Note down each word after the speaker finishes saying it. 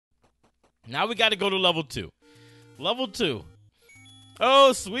Now we got to go to level 2. Level 2.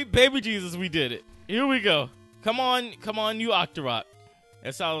 Oh, sweet baby Jesus, we did it. Here we go. Come on, you Octorok.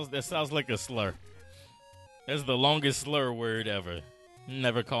 That sounds like a slur. That's the longest slur word ever.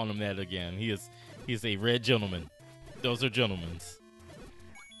 Never calling him that again. He's a red gentleman. Those are gentlemen's.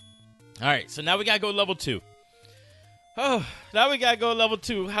 All right, so now we gotta go to level 2. Oh, now we gotta go to level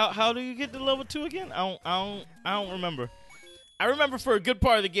 2. How do you get to level 2 again? I don't remember. I remember for a good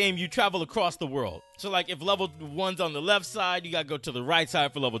part of the game, you travel across the world. So, like, if level 1's on the left side, you got to go to the right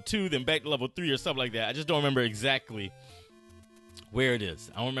side for level 2, then back to level 3 or something like that. I just don't remember exactly where it is.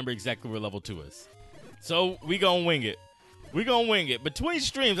 I don't remember exactly where level 2 is. So, we gonna wing it. We gonna wing it. Between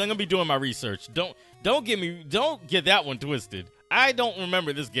streams, I'm gonna be doing my research. Don't get that one twisted. I don't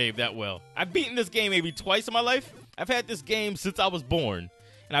remember this game that well. I've beaten this game maybe twice in my life. I've had this game since I was born,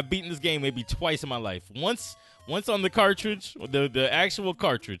 and I've beaten this game maybe twice in my life. Once on the cartridge, the actual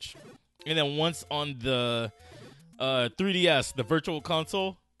cartridge, and then once on the 3DS, the virtual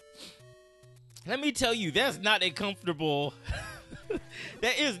console. Let me tell you, that's not a comfortable.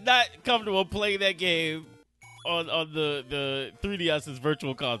 That is not comfortable playing that game on the 3DS's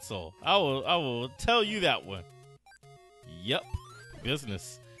virtual console. I will tell you that one. Yep,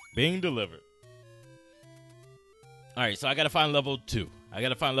 business being delivered. All right, so I gotta find level 2. I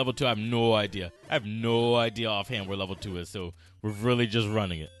have no idea. I have no idea offhand where level 2 is, so we're really just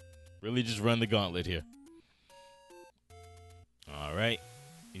running it. Really just run the gauntlet here. All right.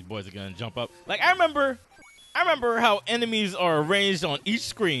 These boys are going to jump up. Like, I remember how enemies are arranged on each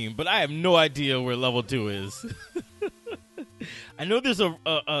screen, but I have no idea where level 2 is. I know there's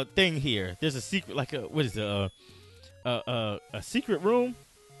a thing here. There's a secret, like what is it? A secret room?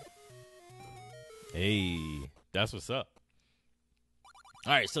 Hey, that's what's up.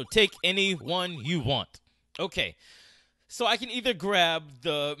 All right, so take any one you want. Okay, so I can either grab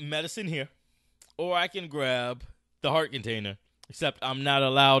the medicine here, or I can grab the heart container, except I'm not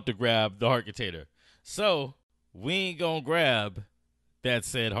allowed to grab the heart container. So we ain't going to grab that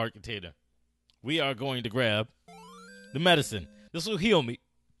said heart container. We are going to grab the medicine. This will heal me.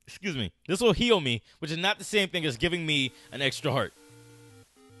 Excuse me. This will heal me, which is not the same thing as giving me an extra heart.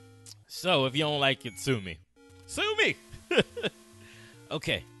 So if you don't like it, sue me. Sue me!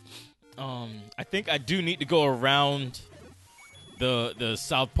 Okay, I think I do need to go around the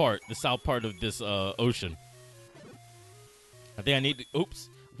south part of this ocean. I think I need to. Oops!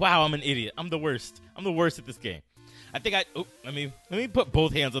 Wow, I'm an idiot. I'm the worst. I'm the worst at this game. I think let me put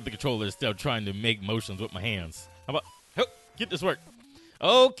both hands on the controller instead of trying to make motions with my hands. How about get this work?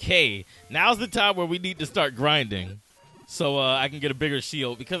 Okay, now's the time where we need to start grinding, so I can get a bigger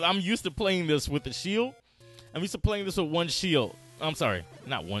shield because I'm used to playing this with a shield. I'm used to playing this with one shield. I'm sorry,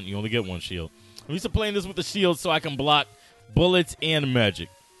 not one. You only get one shield. I'm used to playing this with the shield so I can block bullets and magic.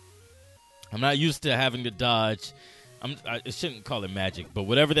 I'm not used to having to dodge. I shouldn't call it magic, but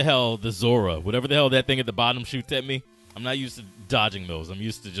whatever the hell the Zora, whatever the hell that thing at the bottom shoots at me, I'm not used to dodging those. I'm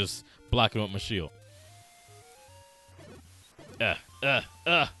used to just blocking with my shield.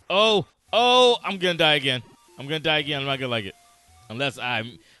 Oh, I'm gonna die again. I'm not gonna like it. Unless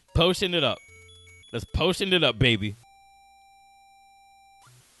I'm potion it up. Let's potion it up, baby.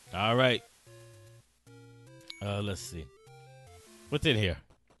 All right. Let's see. What's in here?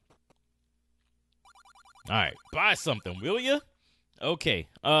 All right. Buy something, will you? Okay.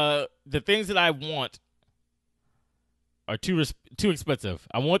 The things that I want are too expensive.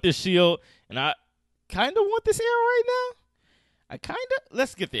 I want this shield, and I kind of want this arrow right now.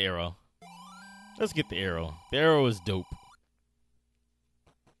 Let's get the arrow. The arrow is dope.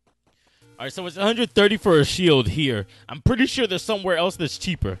 All right, so it's 130 for a shield here. I'm pretty sure there's somewhere else that's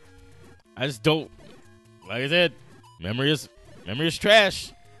cheaper. I just don't. Like I said, memory is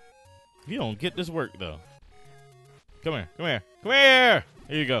trash. You don't get this work though. Come here. Here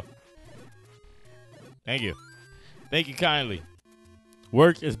you go. Thank you kindly.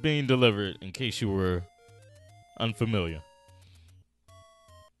 Work is being delivered. In case you were unfamiliar.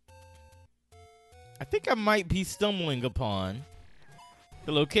 I think I might be stumbling upon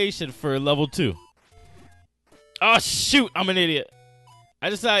the location for level 2. Oh, shoot. I'm an idiot. I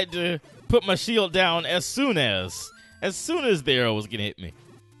decided to put my shield down as soon as the arrow was going to hit me.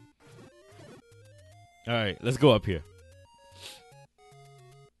 All right, let's go up here.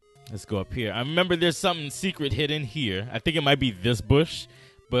 I remember there's something secret hidden here. I think it might be this bush,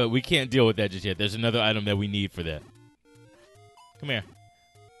 but we can't deal with that just yet. There's another item that we need for that. Come here.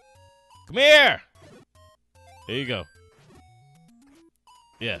 There you go.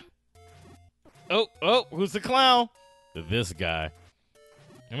 Yeah. Oh, who's the clown? This guy.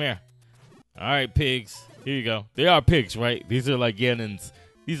 Come here. All right, pigs. Here you go. They are pigs, right? These are like Ganon's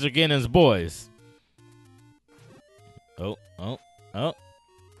These are Ganon's boys. Oh, oh, oh,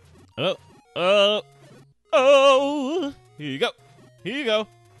 oh, oh, oh. Here you go. Here you go.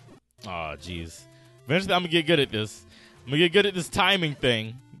 Oh, jeez. Eventually, I'm going to get good at this. I'm going to get good at this timing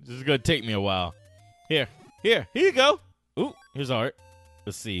thing. This is going to take me a while. Here you go. Ooh, here's art.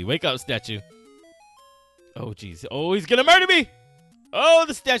 Let's see. Wake up, statue. Oh, jeez. Oh, he's going to murder me. Oh,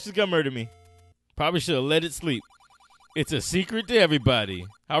 the statue's going to murder me. Probably should have let it sleep. It's a secret to everybody.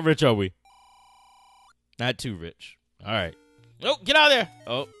 How rich are we? Not too rich. All right. Oh, get out of there.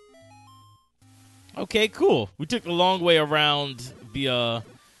 Oh. Okay, cool. We took the long way around the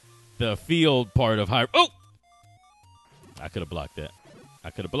field part of Hyrule. Oh! I could have blocked that. I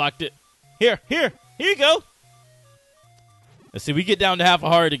could have blocked it. Here you go. Let's see. We get down to half a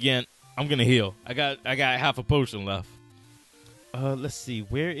heart again. I'm gonna heal. I got half a potion left. Let's see.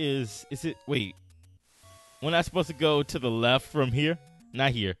 Where is it? Wait. When I supposed to go to the left from here?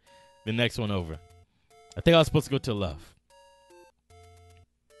 Not here. The next one over. I think I was supposed to go to the left.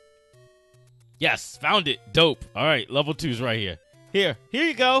 Yes, found it. Dope. All right, level 2's right here. Here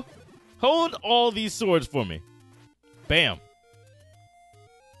you go. Hold all these swords for me. Bam.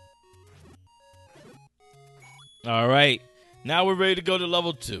 All right. Now we're ready to go to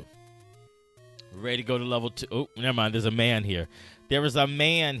level 2. We're ready to go to level 2. Oh, never mind. There's a man here. There is a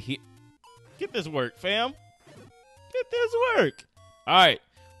man here. Get this work, fam. Get this work. All right.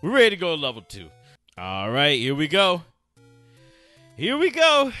 We're ready to go to level 2. All right. Here we go. Here we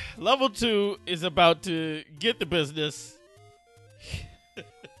go. Level 2 is about to get the business.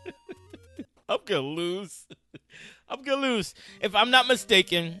 I'm going to lose. I'm going to lose. If I'm not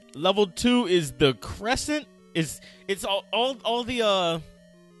mistaken, level 2 is the crescent. It's all the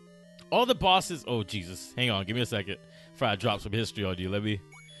bosses. Oh, Jesus. Hang on. Give me a second before I drop some history on you. Let me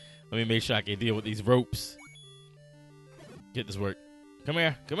make sure I can deal with these ropes. Get this work. Come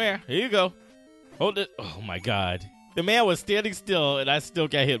here. Come here. Here you go. Hold it. Oh, my God. The man was standing still, and I still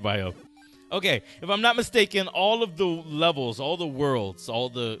got hit by him. Okay, if I'm not mistaken, all of the levels, all the worlds, all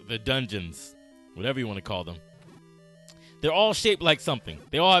the dungeons, whatever you want to call them, they're all shaped like something.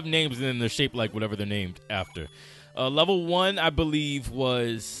 They all have names, and then they're shaped like whatever they're named after. Level 1, I believe,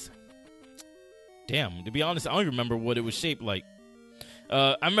 was... Damn, to be honest, I don't even remember what it was shaped like.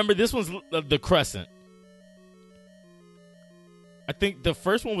 I remember this one's the crescent. I think the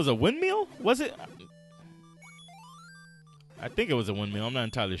first one was a windmill? Was it? I think it was a windmill. I'm not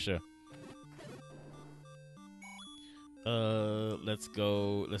entirely sure. Let's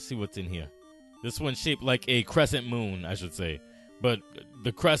go. Let's see what's in here. This one's shaped like a crescent moon, I should say. But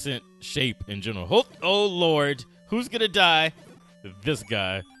the crescent shape in general. Oh, Lord. Who's going to die? This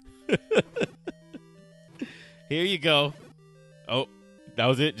guy. Here you go. Oh, that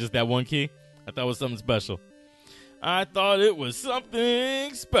was it? Just that one key? I thought it was something special. I thought it was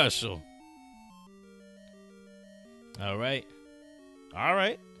something special. All right. All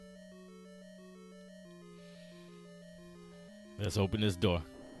right. Let's open this door.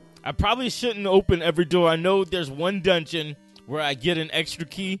 I probably shouldn't open every door. I know there's one dungeon where I get an extra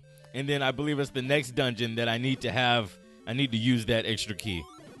key, and then I believe it's the next dungeon that I need to have. I need to use that extra key.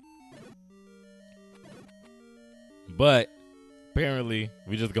 But apparently,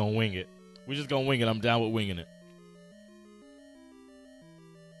 we're just going to wing it. We're just going to wing it. I'm down with winging it.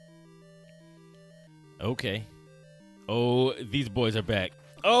 Okay. Oh, these boys are back.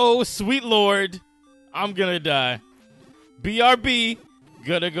 Oh, sweet Lord. I'm going to die. BRB.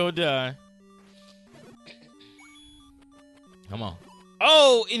 Gonna go die. Come on.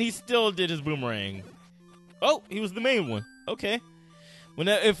 Oh, and he still did his boomerang. Oh, he was the main one. Okay.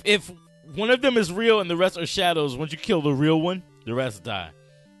 If one of them is real and the rest are shadows, once you kill the real one, the rest die.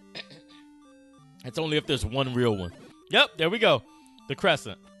 It's only if there's one real one. Yep, there we go. The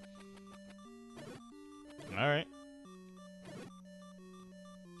crescent. All right.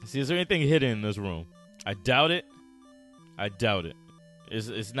 See, is there anything hidden in this room? I doubt it. I doubt it.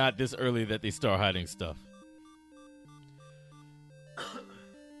 It's not this early that they start hiding stuff.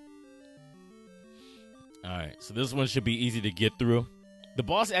 All right, so this one should be easy to get through. The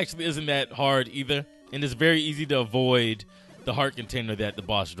boss actually isn't that hard either, and it's very easy to avoid the heart container that the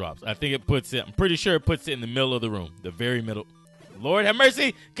boss drops. I think it puts it, I'm pretty sure it puts it in the middle of the room, the very middle. Lord have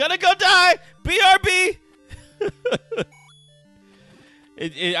mercy, gonna go die, BRB.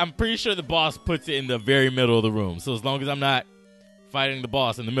 I'm pretty sure the boss puts it in the very middle of the room, so as long as I'm not fighting the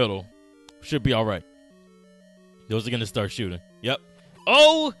boss in the middle, should be all right. Those are gonna start shooting. Yep.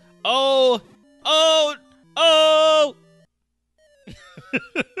 Oh, oh, oh, oh.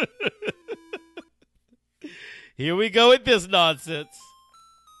 Here we go with this nonsense.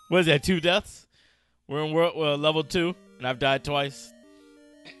 What is that, 2 deaths? We're in level 2, and I've died twice.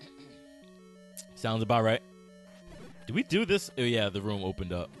 Sounds about right. Did we do this? Oh, yeah, the room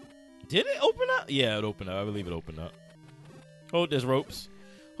opened up. Did it open up? Yeah, it opened up. I believe it opened up. Hold these ropes.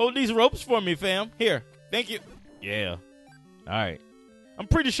 Hold these ropes for me, fam. Here. Thank you. Yeah. All right. I'm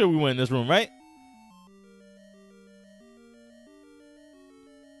pretty sure we went in this room, right?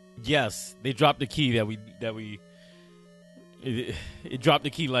 Yes. They dropped the key it dropped the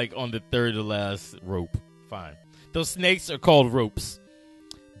key like on the third to last rope. Fine. Those snakes are called ropes.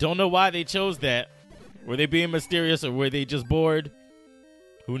 Don't know why they chose that. Were they being mysterious or were they just bored?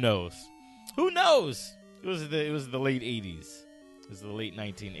 Who knows? Who knows? It was the late 80s. It was the late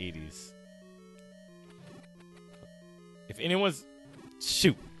 1980s. If anyone's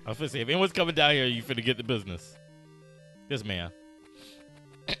shoot, I was gonna say if anyone's coming down here, you finna get the business. This man.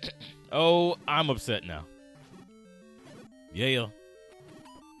 Oh, I'm upset now. Yeah.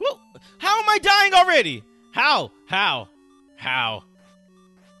 Well, how am I dying already? How?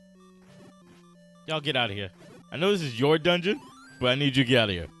 Y'all get out of here. I know this is your dungeon, but I need you to get out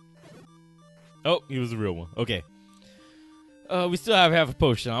of here. Oh, he was the real one. Okay. We still have half a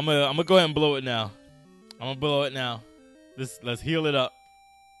potion. I'm gonna go ahead and blow it now. Let's heal it up.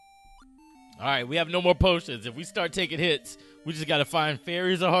 All right, we have no more potions. If we start taking hits, we just gotta find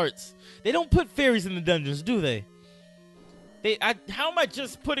fairies or hearts. They don't put fairies in the dungeons, do they? How am I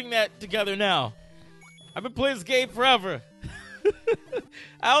just putting that together now? I've been playing this game forever.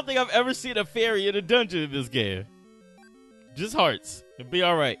 I don't think I've ever seen a fairy in a dungeon in this game. Just hearts. It'll be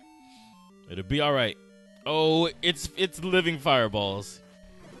all right. Oh, it's living fireballs.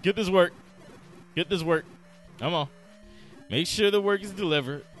 Get this work. Come on. Make sure the work is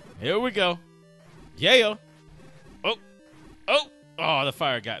delivered. Here we go. Yeah. Oh, the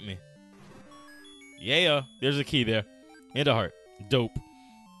fire got me. Yeah. There's a key there. And a heart. Dope.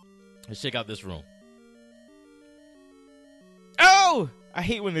 Let's check out this room. Oh! I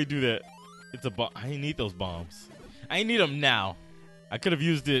hate when they do that. It's a bomb. I need those bombs. I need them now. I could have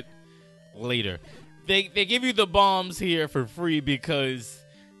used it later. They give you the bombs here for free because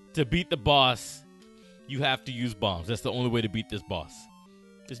to beat the boss, you have to use bombs. That's the only way to beat this boss.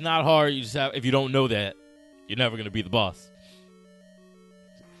 It's not hard. You just have. If you don't know that, you're never gonna beat the boss.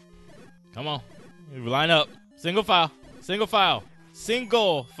 Come on, line up. Single file.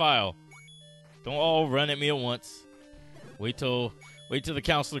 Don't all run at me at once. Wait till the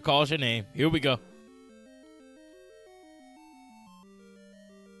counselor calls your name. Here we go.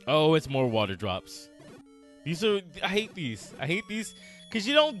 Oh, it's more water drops. I hate these because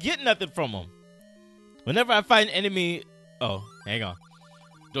you don't get nothing from them. Whenever I find an enemy, oh, hang on.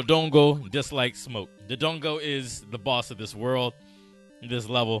 Dodongo dislikes smoke. Dodongo is the boss of this world, this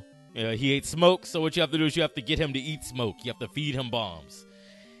level. He ate smoke, so what you have to do is you have to get him to eat smoke. You have to feed him bombs.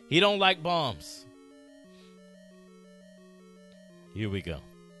 He don't like bombs. Here we go.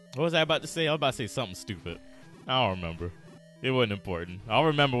 What was I about to say? I was about to say something stupid. I don't remember. It wasn't important. I'll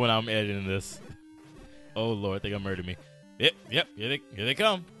remember when I'm editing this. Oh, Lord, they're going to murder me. Yep, here they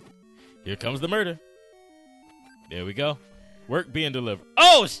come. Here comes the murder. There we go. Work being delivered.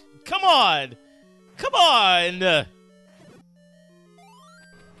 Oh, come on.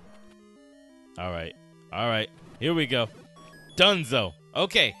 All right. Here we go. Dunzo.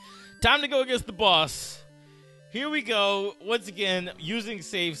 Okay, time to go against the boss. Here we go. Once again, using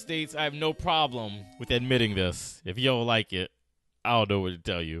save states, I have no problem with admitting this. If you don't like it, I don't know what to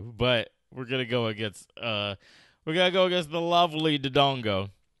tell you. But we're gonna go against the lovely Dodongo.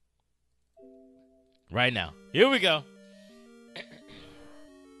 Right now. Here we go.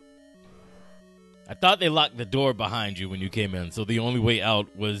 I thought they locked the door behind you when you came in, so the only way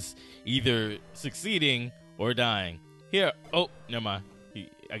out was either succeeding or dying. Here. Oh, never mind.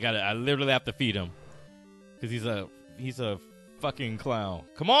 I literally have to feed him. Because he's a fucking clown.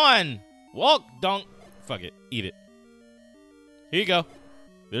 Come on! Walk, donk. Fuck it. Eat it. Here you go.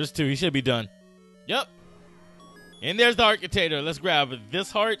 There's 2. He should be done. Yep. And there's the Architator. Let's grab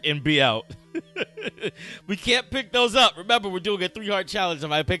this heart and be out. We can't pick those up. Remember, we're doing a 3-heart challenge.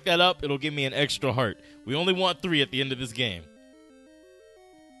 If I pick that up, it'll give me an extra heart. We only want 3 at the end of this game.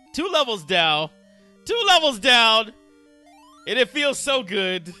 2 levels down. 2 levels down. And it feels so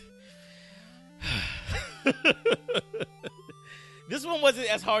good. This one wasn't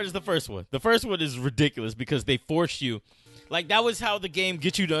as hard as the first one. The first one is ridiculous because they force you. Like, that was how the game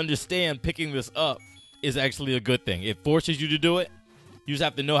gets you to understand picking this up is actually a good thing. It forces you to do it. You just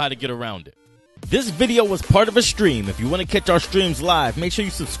have to know how to get around it. This video was part of a stream. If you want to catch our streams live, make sure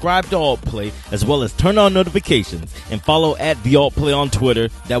you subscribe to AltPlay, as well as turn on notifications and follow @TheAltPlay on Twitter.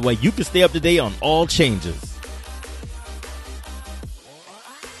 That way you can stay up to date on all changes.